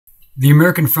The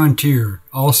American frontier,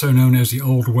 also known as the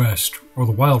Old West or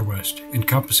the Wild West,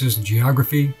 encompasses the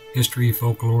geography, history,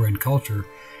 folklore, and culture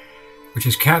which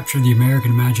has captured the American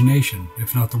imagination,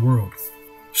 if not the world.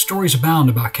 Stories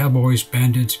abound about cowboys,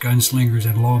 bandits, gunslingers,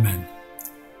 and lawmen.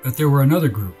 But there were another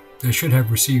group that should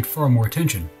have received far more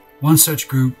attention. One such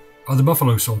group are the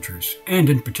Buffalo Soldiers, and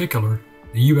in particular,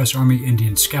 the U.S. Army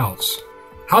Indian Scouts.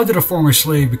 How did a former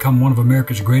slave become one of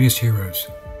America's greatest heroes?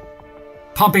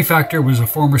 Pompey Factor was a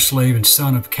former slave and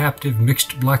son of captive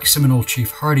mixed black Seminole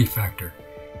chief Hardy Factor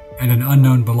and an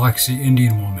unknown Biloxi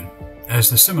Indian woman, as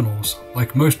the Seminoles,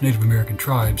 like most Native American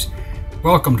tribes,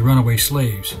 welcomed runaway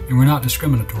slaves and were not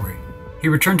discriminatory. He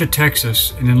returned to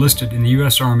Texas and enlisted in the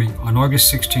U.S. Army on August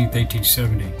 16,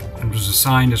 1870, and was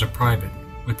assigned as a private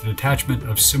with the detachment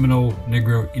of Seminole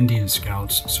Negro Indian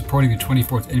Scouts supporting the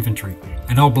 24th Infantry,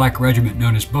 an all-black regiment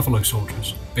known as Buffalo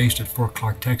Soldiers, based at Fort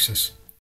Clark, Texas.